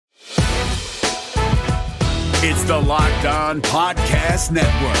It's the Locked On Podcast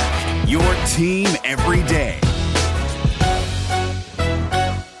Network, your team every day.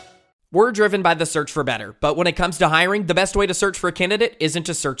 We're driven by the search for better, but when it comes to hiring, the best way to search for a candidate isn't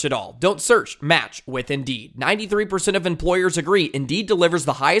to search at all. Don't search, match with Indeed. 93% of employers agree Indeed delivers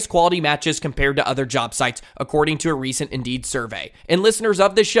the highest quality matches compared to other job sites, according to a recent Indeed survey. And listeners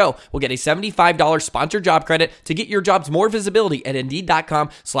of this show will get a $75 sponsored job credit to get your jobs more visibility at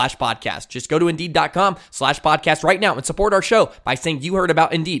Indeed.com/podcast. Just go to Indeed.com/podcast right now and support our show by saying you heard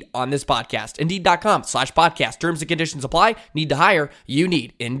about Indeed on this podcast. Indeed.com/podcast. Terms and conditions apply. Need to hire? You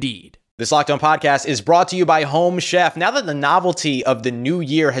need Indeed. This Locked On Podcast is brought to you by Home Chef. Now that the novelty of the new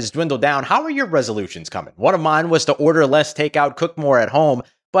year has dwindled down, how are your resolutions coming? One of mine was to order less takeout, cook more at home,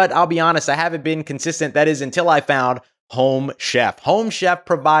 but I'll be honest, I haven't been consistent. That is until I found Home Chef. Home Chef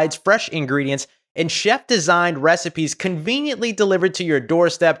provides fresh ingredients and chef-designed recipes conveniently delivered to your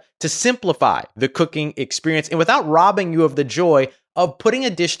doorstep to simplify the cooking experience and without robbing you of the joy of putting a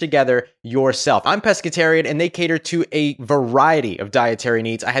dish together yourself. I'm pescatarian and they cater to a variety of dietary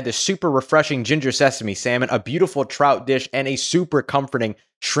needs. I had this super refreshing ginger sesame salmon, a beautiful trout dish, and a super comforting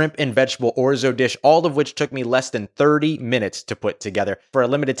shrimp and vegetable orzo dish, all of which took me less than 30 minutes to put together. For a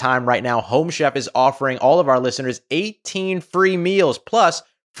limited time right now, Home Chef is offering all of our listeners 18 free meals plus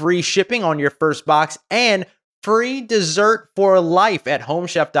free shipping on your first box and free dessert for life at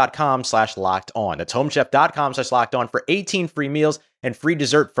homechef.com/locked on. That's homechef.com/locked on for 18 free meals and free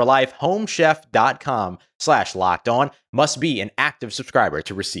dessert for life. Homechef.com/locked on. Must be an active subscriber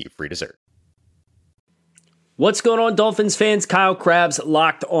to receive free dessert. What's going on, Dolphins fans? Kyle Krabs,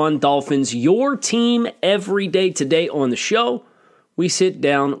 Locked On Dolphins, your team every day. Today on the show, we sit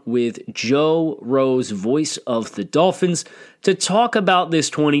down with Joe Rose, voice of the Dolphins, to talk about this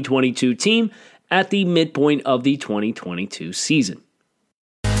 2022 team at the midpoint of the 2022 season.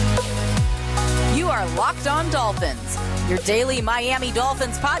 You are Locked On Dolphins, your daily Miami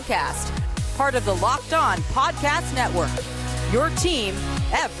Dolphins podcast, part of the Locked On Podcast Network, your team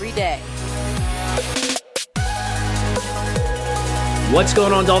every day. What's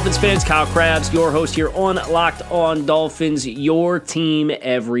going on, Dolphins fans? Kyle Krabs, your host here on Locked On Dolphins, your team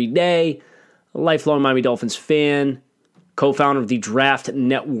every day. A lifelong Miami Dolphins fan, co-founder of the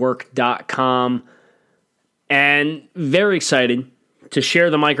draftnetwork.com, and very excited to share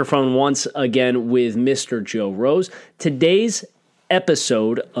the microphone once again with Mr. Joe Rose. Today's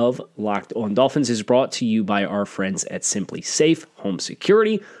episode of Locked On Dolphins is brought to you by our friends at Simply Safe Home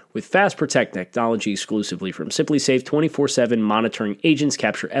Security. With Fast Protect technology exclusively from Simply Safe, 24/7 monitoring agents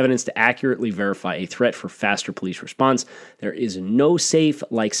capture evidence to accurately verify a threat for faster police response. There is no safe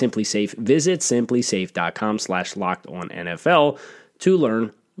like Simply Safe. Visit simplysafe.com/lockedonnfl to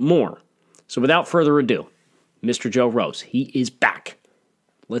learn more. So without further ado, Mr. Joe Rose, he is back.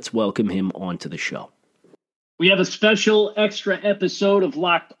 Let's welcome him onto the show. We have a special extra episode of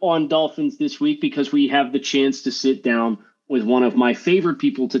Locked On Dolphins this week because we have the chance to sit down with one of my favorite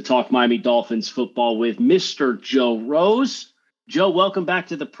people to talk Miami Dolphins football with, Mr. Joe Rose. Joe, welcome back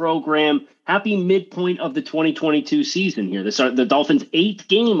to the program. Happy midpoint of the 2022 season here. This is the Dolphins' 8th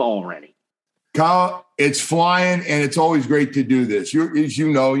game already. Kyle, it's flying, and it's always great to do this. As you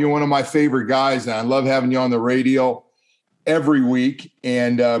know, you're one of my favorite guys, and I love having you on the radio every week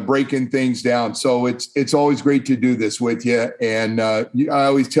and breaking things down. So it's always great to do this with you. And I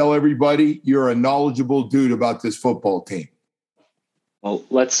always tell everybody you're a knowledgeable dude about this football team. Well,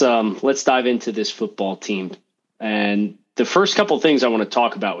 let's dive into this football team. And the first couple of things I want to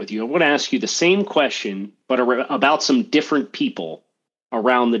talk about with you, I want to ask you the same question, but about some different people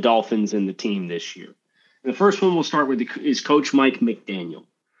around the Dolphins and the team this year. The first one we'll start with is Coach Mike McDaniel.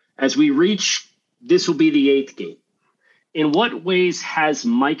 As we reach, this will be the 8th game. In what ways has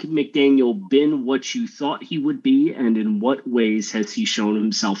Mike McDaniel been what you thought he would be, and in what ways has he shown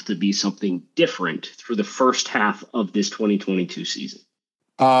himself to be something different through the first half of this 2022 season?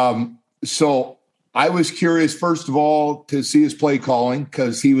 So I was curious, first of all, to see his play calling,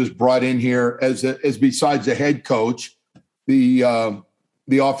 because he was brought in here as besides the head coach, the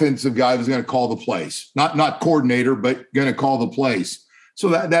offensive guy was going to call the plays, not coordinator, but going to call the plays. So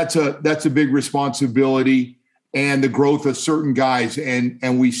that's a big responsibility, and the growth of certain guys,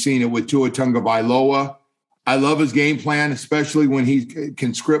 and we've seen it with Tua Tagovailoa. I love his game plan, especially when he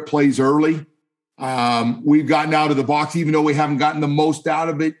can script plays early. We've gotten out of the box, even though we haven't gotten the most out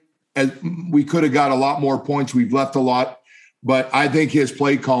of it. As we could have got a lot more points. We've left a lot, but I think his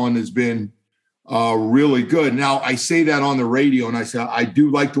play calling has been really good. Now, I say that on the radio, and I say I do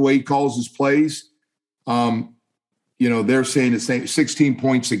like the way he calls his plays. They're saying the same 16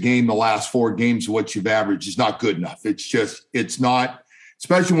 points a game the last 4 games, what you've averaged is not good enough. It's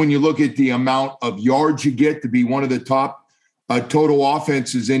especially when you look at the amount of yards you get to be one of the top total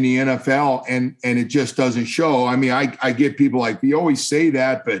offenses in the NFL, and it just doesn't show. I mean, I get people like, you always say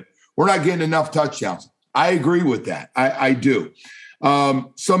that, but we're not getting enough touchdowns. I agree with that. I do.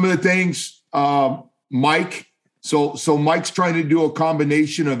 Some of the things, Mike, so Mike's trying to do a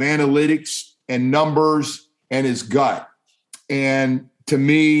combination of analytics and numbers and his gut. And to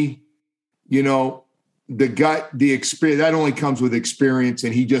me, you know, the gut, the experience, that only comes with experience,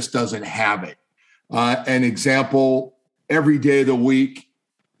 and he just doesn't have it. An example, every day of the week,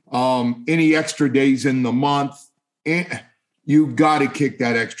 any extra days in the month, you got to kick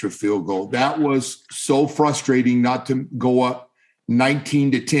that extra field goal. That was so frustrating not to go up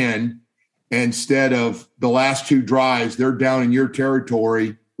 19-10 instead of the last two drives. They're down in your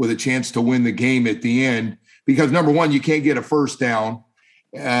territory with a chance to win the game at the end because, number one, you can't get a first down.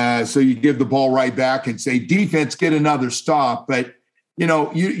 So you give the ball right back and say, defense, get another stop. But, you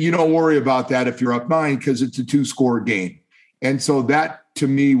know, you don't worry about that if you're up 9 because it's a 2-score game. And so that, to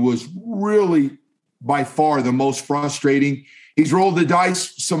me, was really by far the most frustrating. He's rolled the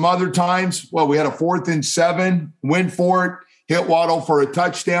dice some other times. Well, we had a 4th and 7, went for it, hit Waddle for a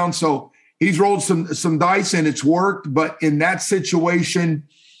touchdown. So he's rolled some dice and it's worked. But in that situation,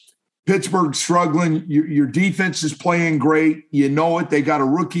 Pittsburgh's struggling. Your defense is playing great. You know it. They got a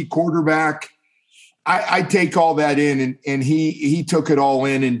rookie quarterback. I take all that in, and he took it all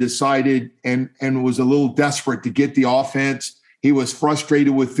in and decided and was a little desperate to get the offense. He was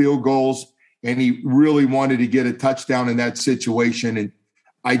frustrated with field goals, and he really wanted to get a touchdown in that situation. And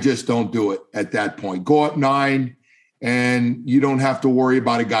I just don't do it at that point. Go up 9, and you don't have to worry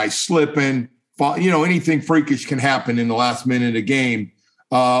about a guy slipping. You know, anything freakish can happen in the last minute of the game.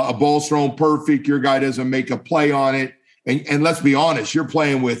 A ball's thrown perfect. Your guy doesn't make a play on it. And let's be honest, you're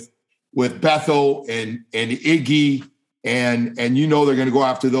playing with Bethel and Iggy, and you know they're going to go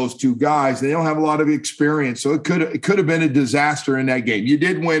after those two guys. They don't have a lot of experience, so it could have been a disaster in that game. You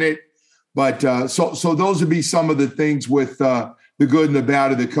did win it, but so those would be some of the things with the good and the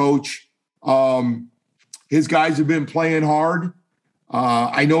bad of the coach. His guys have been playing hard.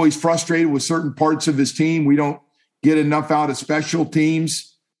 I know he's frustrated with certain parts of his team. We don't get enough out of special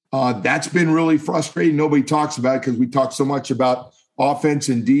teams. That's been really frustrating. Nobody talks about it because we talk so much about offense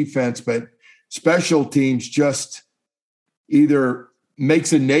and defense, but special teams just either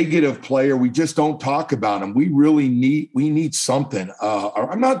makes a negative play or we just don't talk about them. We really need something.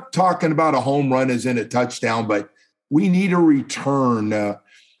 I'm not talking about a home run as in a touchdown, but we need a return.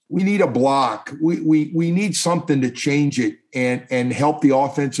 We need a block. We need something to change it and help the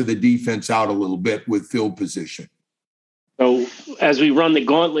offense or the defense out a little bit with field position. So as we run the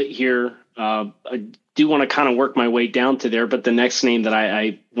gauntlet here, I do want to kind of work my way down to there, but the next name that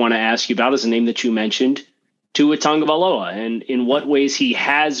I want to ask you about is a name that you mentioned, Tua Tagovailoa, and in what ways he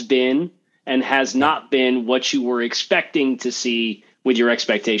has been and has not been what you were expecting to see with your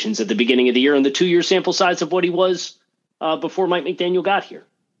expectations at the beginning of the year and the 2-year sample size of what he was before Mike McDaniel got here.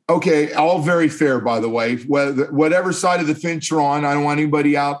 Okay, all very fair, by the way. Whatever side of the fence you're on, I don't want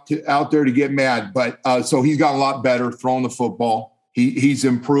anybody out there to get mad. But so he's gotten a lot better throwing the football. He's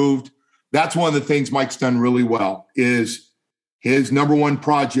improved. That's one of the things Mike's done really well is his number one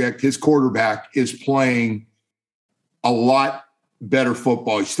project, his quarterback, is playing a lot better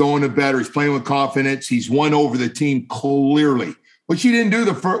football. He's throwing it better. He's playing with confidence. He's won over the team clearly, which he didn't do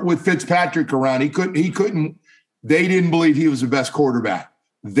with Fitzpatrick around. He couldn't. They didn't believe he was the best quarterback.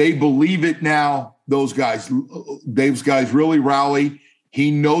 They believe it now. Those guys really rally.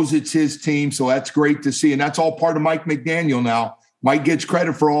 He knows it's his team, so that's great to see. And that's all part of Mike McDaniel now. Mike gets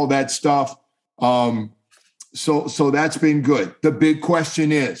credit for all that stuff. So that's been good. The big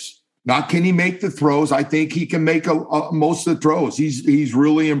question is, not can he make the throws? I think he can make most of the throws. He's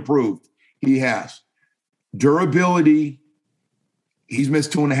really improved. He has. Durability, he's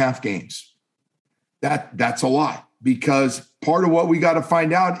missed 2.5 games. That's a lot. Because part of what we got to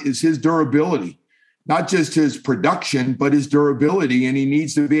find out is his durability, not just his production, but his durability, and he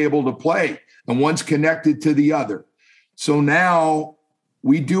needs to be able to play, and one's connected to the other. So now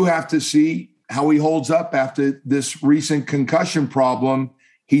we do have to see how he holds up after this recent concussion problem.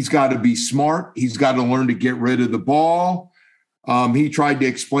 He's got to be smart. He's got to learn to get rid of the ball. He tried to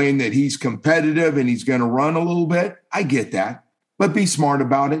explain that he's competitive and he's going to run a little bit. I get that, but be smart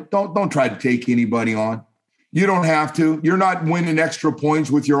about it. Don't try to take anybody on. You don't have to. You're not winning extra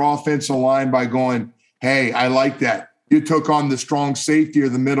points with your offensive line by going, hey, I like that. You took on the strong safety or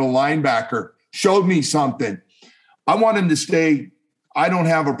the middle linebacker. Showed me something. I want him to stay. I don't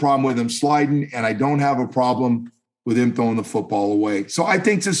have a problem with him sliding, and I don't have a problem with him throwing the football away. So I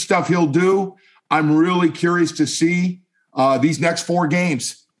think this stuff he'll do. I'm really curious to see these next 4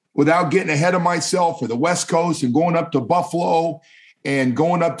 games without getting ahead of myself for the West Coast and going up to Buffalo and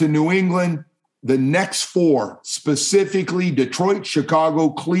going up to New England. The next 4, specifically Detroit, Chicago,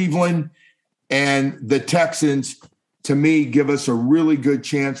 Cleveland, and the Texans, to me, give us a really good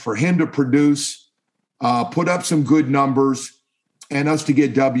chance for him to produce, put up some good numbers, and us to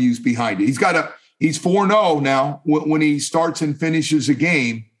get W's behind it. He's 4-0 now when he starts and finishes a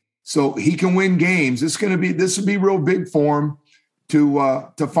game, so he can win games. This will be real big for him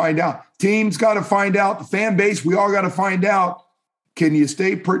to find out. Teams got to find out. The fan base, we all got to find out. Can you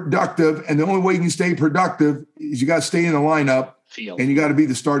stay productive? And the only way you can stay productive is you got to stay in the lineup. And you got to be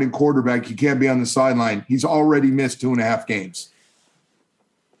the starting quarterback. You can't be on the sideline. He's already missed 2.5 games.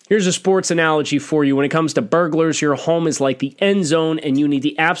 Here's a sports analogy for you. When it comes to burglars, your home is like the end zone, and you need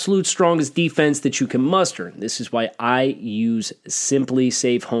the absolute strongest defense that you can muster. This is why I use Simply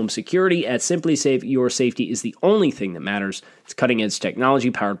Safe Home Security. At Simply Safe, your safety is the only thing that matters. It's cutting-edge technology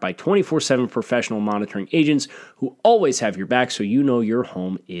powered by 24/7 professional monitoring agents who always have your back, so you know your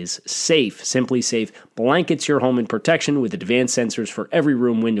home is safe. Simply Safe blankets your home in protection with advanced sensors for every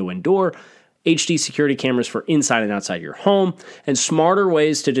room, window, and door, HD security cameras for inside and outside your home, and smarter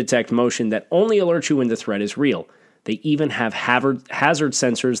ways to detect motion that only alert you when the threat is real. They even have hazard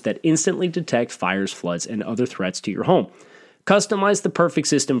sensors that instantly detect fires, floods, and other threats to your home. Customize the perfect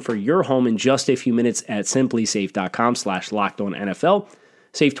system for your home in just a few minutes at simplysafe.com/LockedOnNFL.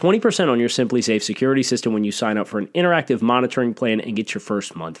 Save 20% on your Simply Safe security system when you sign up for an interactive monitoring plan and get your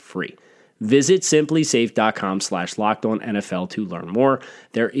first month free. Visit simplysafe.com/LockedOnNFL to learn more.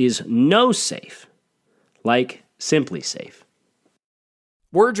 There is no safe like Simply Safe.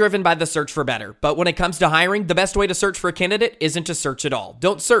 We're driven by the search for better, but when it comes to hiring, the best way to search for a candidate isn't to search at all.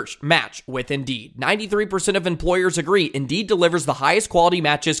 Don't search, match with Indeed. 93% of employers agree Indeed delivers the highest quality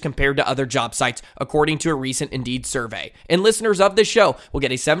matches compared to other job sites, according to a recent Indeed survey. And listeners of this show will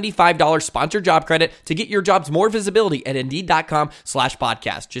get a $75 sponsored job credit to get your jobs more visibility at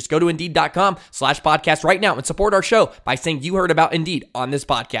Indeed.com/podcast. Just go to Indeed.com/podcast right now and support our show by saying you heard about Indeed on this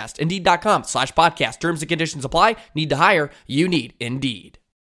podcast. Indeed.com/podcast. Terms and conditions apply. Need to hire? You need Indeed.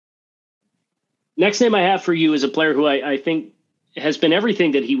 Next name I have for you is a player who I think has been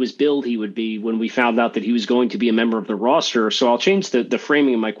everything that he was billed he would be when we found out that he was going to be a member of the roster. So I'll change the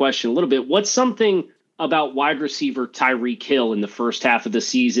framing of my question a little bit. What's something about wide receiver Tyreek Hill in the first half of the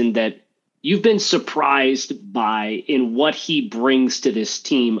season that you've been surprised by in what he brings to this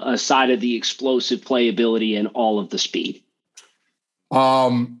team aside of the explosive playability and all of the speed?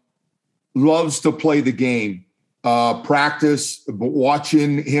 Loves to play the game. Practice,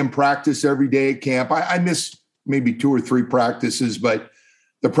 watching him practice every day at camp. I missed maybe 2 or 3 practices, but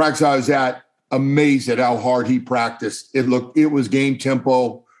the practice I was at, amazed at how hard he practiced. It was game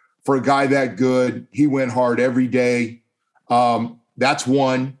tempo for a guy that good. He went hard every day. That's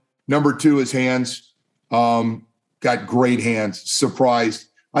one. Number 2, his hands. Got great hands. Surprised.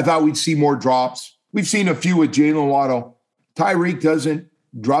 I thought we'd see more drops. We've seen a few with Jalen Waddle. Tyreek doesn't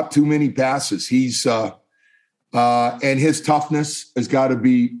drop too many passes. He's and his toughness has got to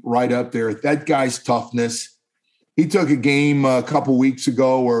be right up there. That guy's toughness. He took a game a couple weeks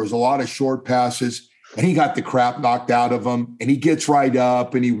ago where it was a lot of short passes, and he got the crap knocked out of him, and he gets right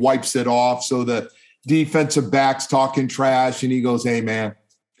up and he wipes it off. So the defensive back's talking trash, and he goes, "Hey, man,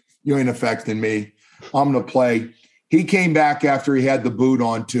 you ain't affecting me. I'm going to play." He came back after he had the boot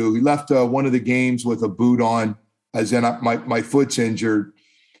on, too. He left one of the games with a boot on, as in my foot's injured.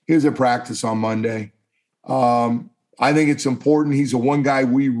 He was at practice on Monday. I think it's important. He's the one guy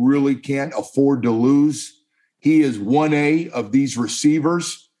we really can't afford to lose. He is 1A of these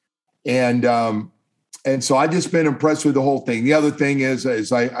receivers. And so I just been impressed with the whole thing. The other thing is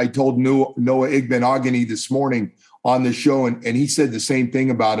I told Noah Igbenogany this morning on the show, and he said the same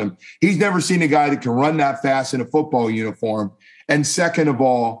thing about him. He's never seen a guy that can run that fast in a football uniform. And second of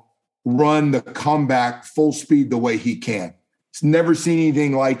all, run the comeback full speed the way he can. He's never seen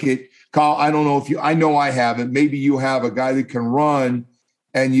anything like it. Kyle, I don't know if I know I haven't. Maybe you have a guy that can run,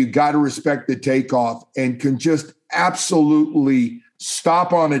 and you got to respect the takeoff and can just absolutely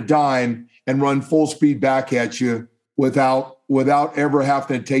stop on a dime and run full speed back at you without ever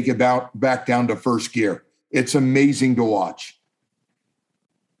having to take it back down to first gear. It's amazing to watch.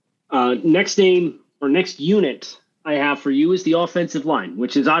 Next name or next unit I have for you is the offensive line,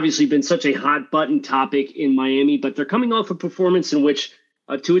 which has obviously been such a hot button topic in Miami, but they're coming off a performance in which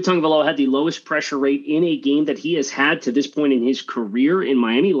Tua Tagovailoa had the lowest pressure rate in a game that he has had to this point in his career in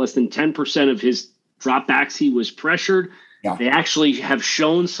Miami. Less than 10% of his dropbacks he was pressured. Yeah. They actually have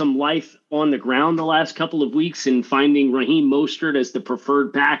shown some life on the ground the last couple of weeks in finding Raheem Mostert as the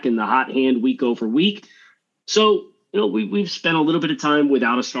preferred back in the hot hand week over week. So we've spent a little bit of time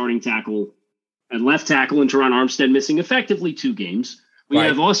without a starting tackle at left tackle and Teron Armstead missing effectively 2 games. We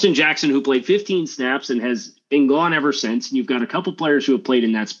have Austin Jackson, who played 15 snaps and has been gone ever since. And you've got a couple players who have played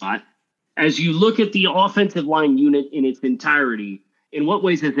in that spot. As you look at the offensive line unit in its entirety, in what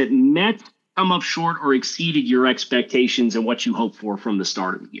ways has it met, come up short, or exceeded your expectations and what you hoped for from the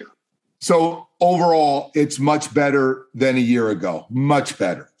start of the year? So overall, it's much better than a year ago. Much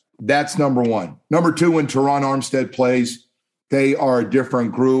better. That's number one. Number two, when Teron Armstead plays, they are a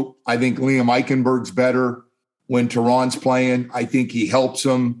different group. I think Liam Eichenberg's better when Teron's playing. I think he helps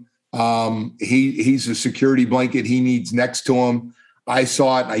him. He's a security blanket he needs next to him. I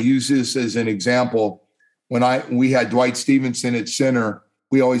saw it, and I use this as an example. When we had Dwight Stevenson at center,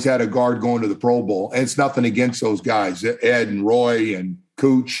 we always had a guard going to the Pro Bowl. And it's nothing against those guys, Ed and Roy and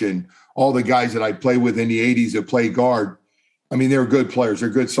Cooch and all the guys that I played with in the 80s that played guard. I mean, they're good players. They're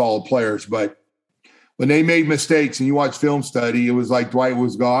good, solid players. But when they made mistakes and you watch film study, it was like Dwight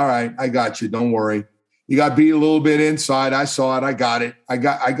was going, all right, I got you. Don't worry. You got beat a little bit inside. I saw it. I got it. I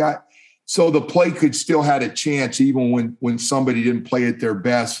got. So the play could still had a chance even when somebody didn't play at their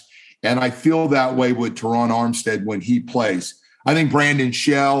best. And I feel that way with Teron Armstead when he plays. I think Brandon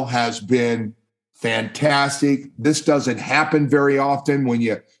Shell has been fantastic. This doesn't happen very often when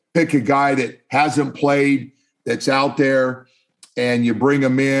you pick a guy that hasn't played, that's out there, and you bring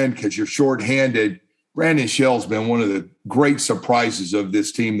him in because you're shorthanded. Brandon Shell's been one of the great surprises of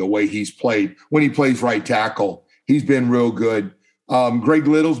this team, the way he's played. When he plays right tackle, he's been real good. Greg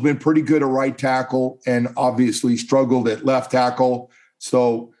Little's been pretty good at right tackle and obviously struggled at left tackle.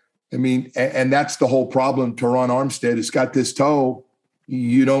 So, I mean, and that's the whole problem. Teron Armstead has got this toe.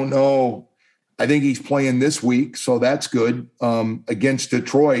 You don't know. I think he's playing this week, so that's good against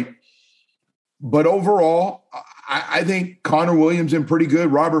Detroit. But overall, I think Connor Williams been pretty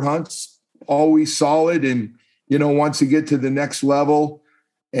good. Robert Hunt's always solid and, wants to get to the next level.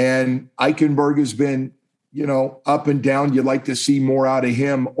 And Eichenberg has been, up and down. You'd like to see more out of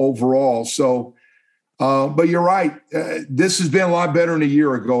him overall. So, but you're right. This has been a lot better than a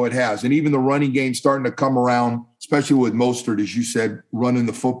year ago. It has. And even the running game starting to come around, especially with Mostert, as you said, running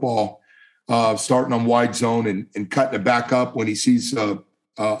the football, starting on wide zone and cutting it back up when he sees a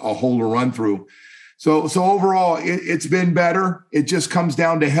hole to run through. So overall, it's been better. It just comes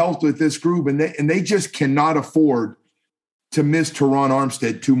down to health with this group, and they just cannot afford to miss Teron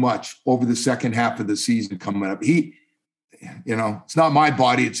Armstead too much over the second half of the season coming up. It's not my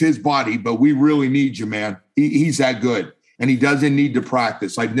body, it's his body, but we really need you, man. He's that good, and he doesn't need to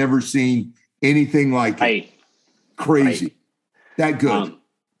practice. I've never seen anything like it. Crazy. That good.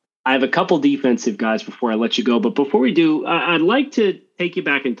 I have a couple defensive guys before I let you go, but before we do, I'd like to take you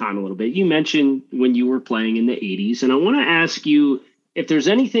back in time a little bit. You mentioned when you were playing in the 80s, and I want to ask you if there's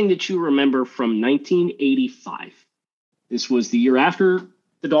anything that you remember from 1985. This was the year after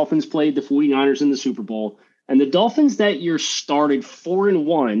the Dolphins played the 49ers in the Super Bowl, and the Dolphins that year started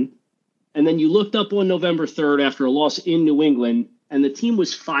 4-1, and then you looked up on November 3rd after a loss in New England, and the team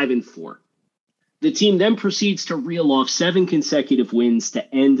was 5-4. The team then proceeds to reel off 7 consecutive wins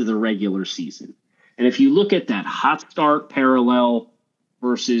to end the regular season. And if you look at that hot start parallel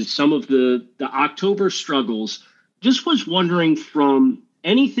versus some of the October struggles, just was wondering from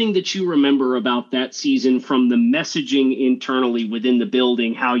anything that you remember about that season, from the messaging internally within the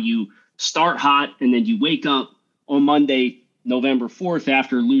building, how you start hot and then you wake up on Monday, November 4th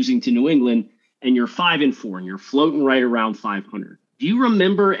after losing to New England, and you're 5-4 and you're floating right around 500. Do you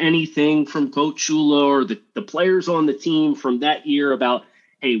remember anything from Coach Shula or the players on the team from that year about,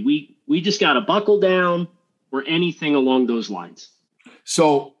 hey, we just got to buckle down, or anything along those lines?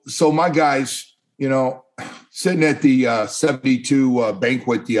 So my guys, sitting at the 72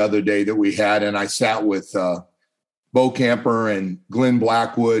 banquet the other day that we had, and I sat with Bo Camper and Glenn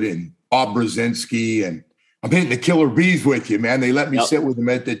Blackwood and Bob Brzezinski, and I'm hitting the killer bees with you, man. They let me sit with them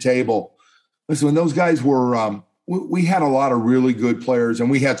at the table. Listen, when those guys were we had a lot of really good players, and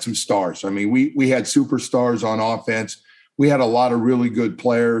we had some stars. I mean, we had superstars on offense. We had a lot of really good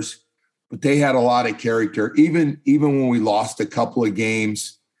players, but they had a lot of character. Even when we lost a couple of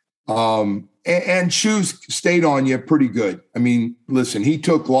games, and Shoes stayed on you pretty good. I mean, listen, he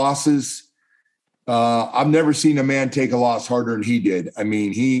took losses. I've never seen a man take a loss harder than he did. I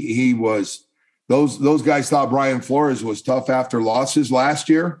mean, he was those guys thought Brian Flores was tough after losses last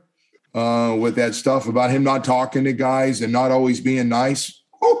year. With that stuff about him not talking to guys and not always being nice.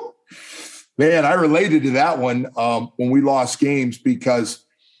 Whew. Man, I related to that one when we lost games, because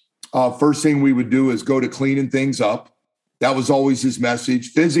first thing we would do is go to cleaning things up. That was always his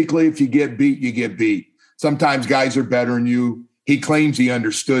message. Physically, if you get beat, you get beat. Sometimes guys are better than you. He claims he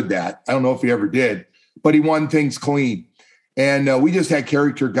understood that. I don't know if he ever did. but he won things clean. And we just had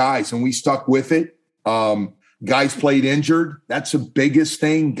character guys, and we stuck with it. Guys played injured. That's the biggest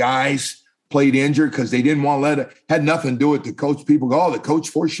thing. Guys played injured because they didn't want to let it, had nothing to do with the coach. People go, oh, the coach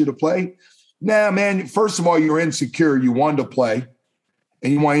forced you to play. Nah, man, first of all, you're insecure. You wanted to play,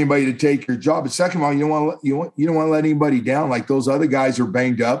 and you want anybody to take your job. But second of all, you don't want to let anybody down. Like those other guys are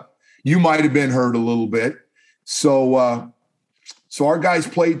banged up. You might have been hurt a little bit. So our guys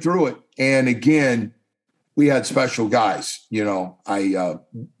played through it. And again, we had special guys, you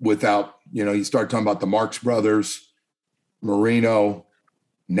start talking about the Marks brothers, Marino,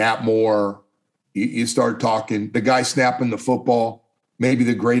 Nat Moore, you start talking, the guy snapping the football, maybe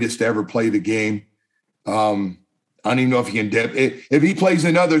the greatest to ever play the game. I don't even know if he can if he plays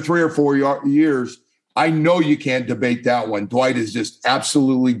another 3 or 4 years, I know you can't debate that one. Dwight has just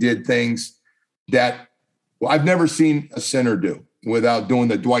absolutely did things that I've never seen a center do without doing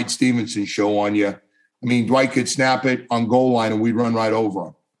the Dwight Stevenson show on you. I mean, Dwight could snap it on goal line and we'd run right over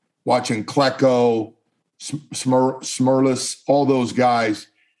him. Watching Klecko, Smurlis, all those guys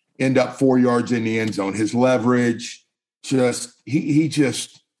end up 4 yards in the end zone. His leverage, it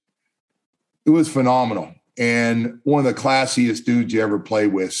was phenomenal. And one of the classiest dudes you ever play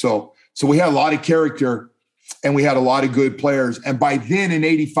with. So we had a lot of character and we had a lot of good players. And by then in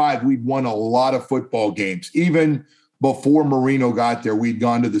 85, we'd won a lot of football games. Even before Marino got there, we'd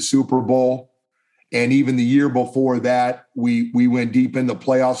gone to the Super Bowl. And even the year before that, we went deep in the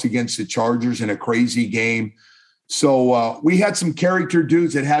playoffs against the Chargers in a crazy game. So we had some character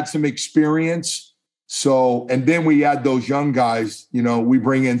dudes that had some experience. So, and then we had those young guys, we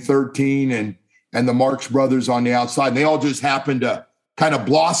bring in 13 and the Marks brothers on the outside. And they all just happened to kind of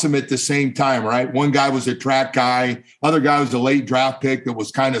blossom at the same time, right? One guy was a track guy. Other guy was a late draft pick that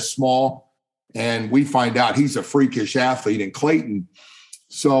was kind of small. And we find out he's a freakish athlete in Clayton.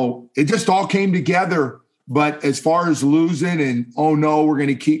 So it just all came together. But as far as losing and, oh, no, we're going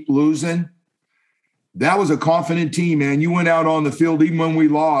to keep losing, that was a confident team, man. You went out on the field, even when we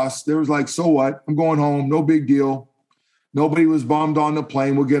lost, there was like, so what? I'm going home. No big deal. Nobody was bummed on the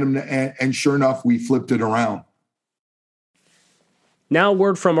plane. We'll get them. And sure enough, we flipped it around. Now a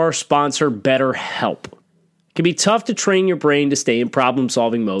word from our sponsor, BetterHelp. It can be tough to train your brain to stay in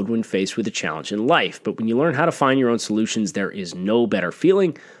problem-solving mode when faced with a challenge in life, but when you learn how to find your own solutions, there is no better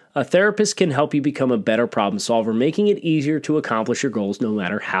feeling. A therapist can help you become a better problem solver, making it easier to accomplish your goals no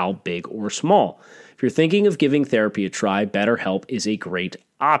matter how big or small. If you're thinking of giving therapy a try, BetterHelp is a great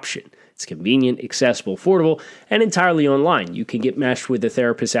option. It's convenient, accessible, affordable, and entirely online. You can get matched with a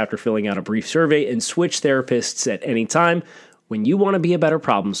therapist after filling out a brief survey and switch therapists at any time. When you want to be a better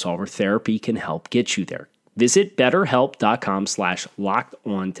problem solver, therapy can help get you there. Visit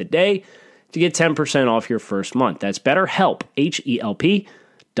BetterHelp.com/lockedon today to get 10% off your first month. That's BetterHelp,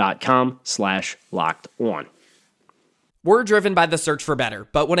 HELP.com/lockedon. We're driven by the search for better,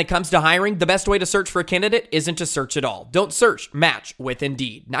 but when it comes to hiring, the best way to search for a candidate isn't to search at all. Don't search, match with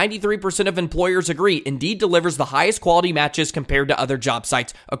Indeed. 93% of employers agree Indeed delivers the highest quality matches compared to other job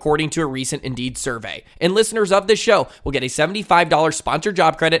sites, according to a recent Indeed survey. And listeners of this show will get a $75 sponsored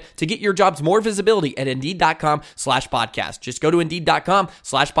job credit to get your jobs more visibility at Indeed.com/podcast. Just go to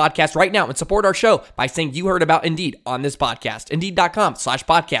Indeed.com/podcast right now and support our show by saying you heard about Indeed on this podcast.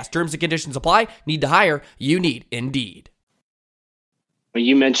 Indeed.com/podcast. Terms and conditions apply. Need to hire? You need Indeed.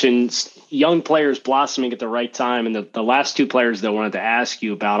 You mentioned young players blossoming at the right time, and the last two players that I wanted to ask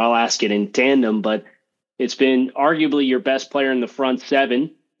you about, I'll ask it in tandem, but it's been arguably your best player in the front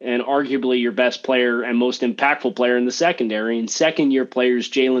seven and arguably your best player and most impactful player in the secondary, and second-year players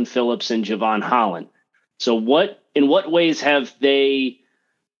Jalen Phillips and Javon Holland. So in what ways have they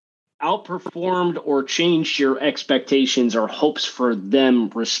outperformed or changed your expectations or hopes for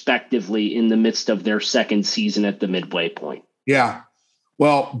them respectively in the midst of their second season at the midway point? Yeah.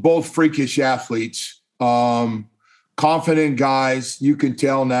 Well, both freakish athletes, confident guys. You can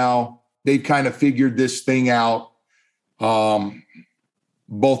tell now they've kind of figured this thing out. Both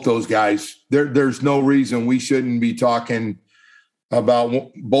those guys, there's no reason we shouldn't be talking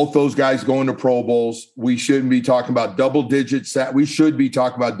about both those guys going to Pro Bowls. We shouldn't be talking about double-digit sacks. We should be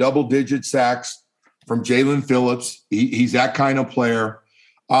talking about double-digit sacks from Jalen Phillips. He's that kind of player.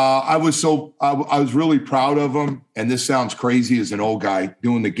 I was really proud of him, and this sounds crazy as an old guy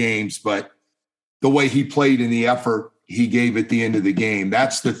doing the games, but the way he played and the effort he gave at the end of the game,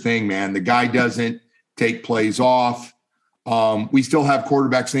 that's the thing, man. The guy doesn't take plays off. We still have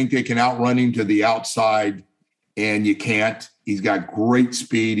quarterbacks think they can outrun him to the outside, and you can't. He's got great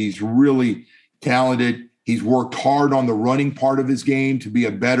speed. He's really talented. He's worked hard on the running part of his game to be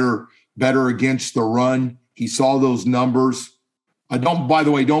a better against the run. He saw those numbers. Don't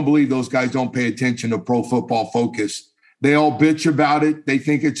believe those guys don't pay attention to Pro Football Focus. They all bitch about it. They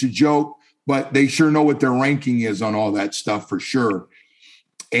think it's a joke, but they sure know what their ranking is on all that stuff for sure.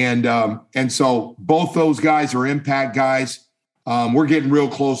 And so both those guys are impact guys. We're getting real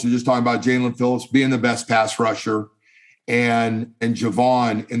close to just talking about Jalen Phillips being the best pass rusher and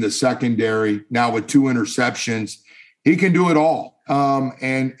Javon in the secondary now with 2 interceptions. He can do it all.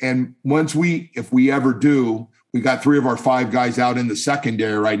 And if we ever do, we got 3 of our 5 guys out in the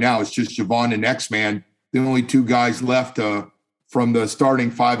secondary right now. It's just Javon and X-Man, the only 2 guys left from the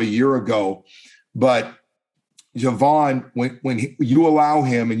starting 5 a year ago. But Javon, when you allow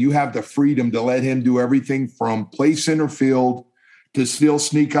him and you have the freedom to let him do everything from play center field to still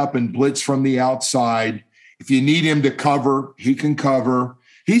sneak up and blitz from the outside. If you need him to cover, he can cover.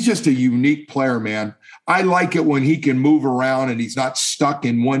 He's just a unique player, man. I like it when he can move around and he's not stuck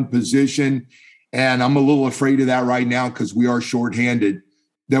in one position. And I'm a little afraid of that right now because we are shorthanded,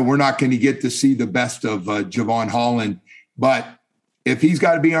 that we're not going to get to see the best of Javon Holland. But if he's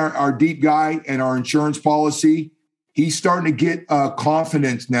got to be our deep guy and our insurance policy, he's starting to get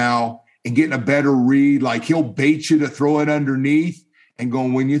confidence now and getting a better read. Like he'll bait you to throw it underneath and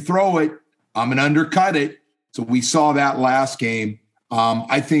going, when you throw it, I'm going to undercut it. So we saw that last game.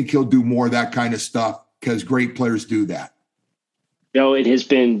 I think he'll do more of that kind of stuff because great players do that. Joe, it has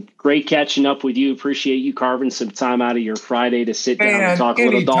been great catching up with you. Appreciate you carving some time out of your Friday to sit down and talk a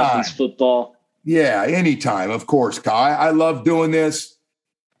little Dolphins football. Yeah, anytime, of course, Kyle. I love doing this.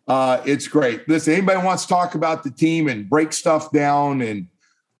 It's great. Listen, anybody wants to talk about the team and break stuff down, and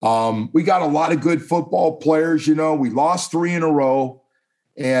we got a lot of good football players. You know, we lost 3 in a row,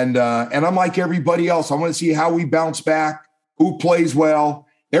 and I'm like everybody else. I want to see how we bounce back, who plays well.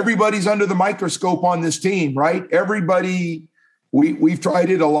 Everybody's under the microscope on this team, right? Everybody. We've tried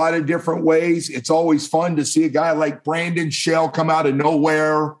it a lot of different ways. It's always fun to see a guy like Brandon Shell come out of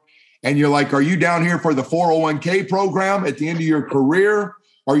nowhere. And you're like, are you down here for the 401k program at the end of your career?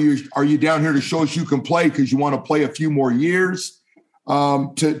 Are you down here to show us you can play because you want to play a few more years?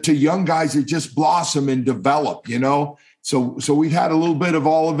 To young guys that just blossom and develop, you know? So we've had a little bit of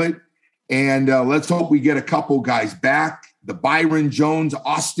all of it. And let's hope we get a couple guys back. The Byron Jones,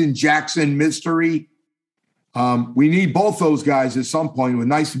 Austin Jackson mystery. We need both those guys at some point.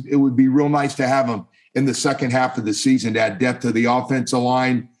 It would be real nice to have them in the second half of the season to add depth to the offensive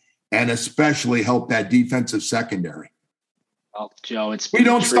line and especially help that defensive secondary. Well, Joe, we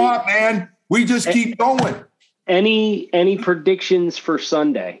don't stop, man. We just keep going. Any predictions for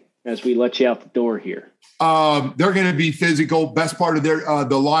Sunday as we let you out the door here? They're going to be physical. Best part of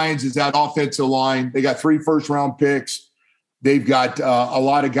the Lions is that offensive line. They got 3 first-round picks. They've got a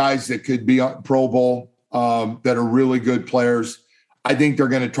lot of guys that could be on Pro Bowl. That are really good players. I think they're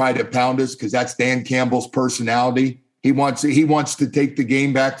going to try to pound us because that's Dan Campbell's personality. He wants to take the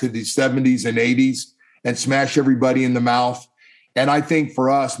game back to the 70s and 80s and smash everybody in the mouth. And I think for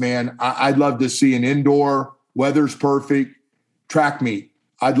us, man, I'd love to see an indoor, weather's perfect, track meet.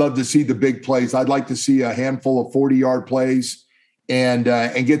 I'd love to see the big plays. I'd like to see a handful of 40-yard plays and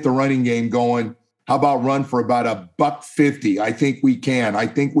get the running game going. How about run for about $150? I think we can. I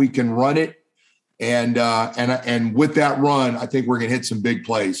think we can run it. And with that run, I think we're going to hit some big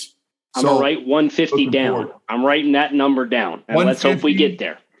plays. I'm going to write 150 down. Forward. I'm writing that number down. And let's hope we get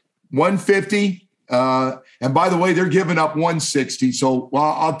there. 150. And by the way, they're giving up 160. So,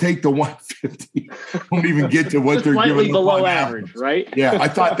 I'll take the 150. Won't even get to what they're giving up. Slightly below average, right? Yeah, I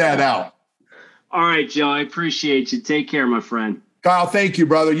thought that out. All right, Joe, I appreciate you. Take care, my friend. Kyle, thank you,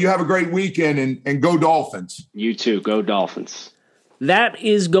 brother. You have a great weekend and go Dolphins. You too. Go Dolphins. That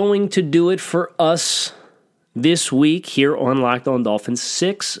is going to do it for us this week here on Locked On Dolphins.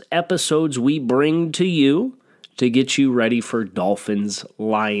 6 episodes we bring to you to get you ready for Dolphins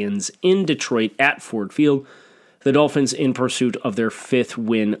Lions in Detroit at Ford Field. The Dolphins in pursuit of their 5th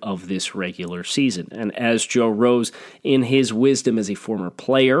win of this regular season. And as Joe Rose, in his wisdom as a former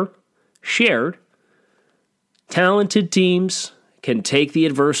player, shared, talented teams can take the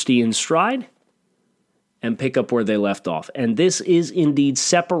adversity in stride and pick up where they left off. And this is indeed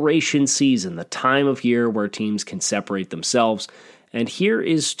separation season, the time of year where teams can separate themselves. And here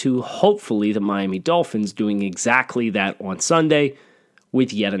is to hopefully the Miami Dolphins doing exactly that on Sunday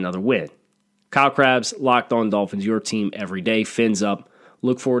with yet another win. Kyle Krabs, Locked On Dolphins, your team every day. Fins up.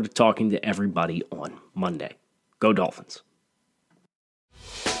 Look forward to talking to everybody on Monday. Go Dolphins.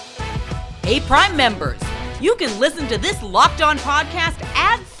 Hey, Prime members, you can listen to this Locked On podcast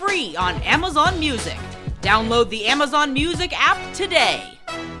ad-free on Amazon Music. Download the Amazon Music app today.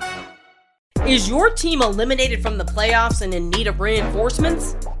 Is your team eliminated from the playoffs and in need of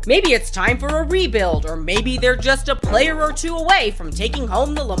reinforcements? Maybe it's time for a rebuild, or maybe they're just a player or two away from taking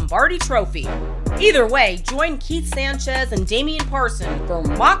home the Lombardi Trophy. Either way, join Keith Sanchez and Damian Parson for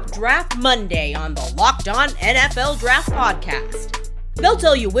Mock Draft Monday on the Locked On NFL Draft Podcast. They'll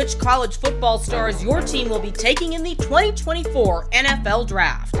tell you which college football stars your team will be taking in the 2024 NFL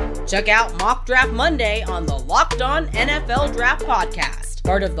Draft. Check out Mock Draft Monday on the Locked On NFL Draft Podcast,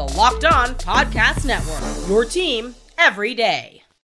 part of the Locked On Podcast Network, your team every day.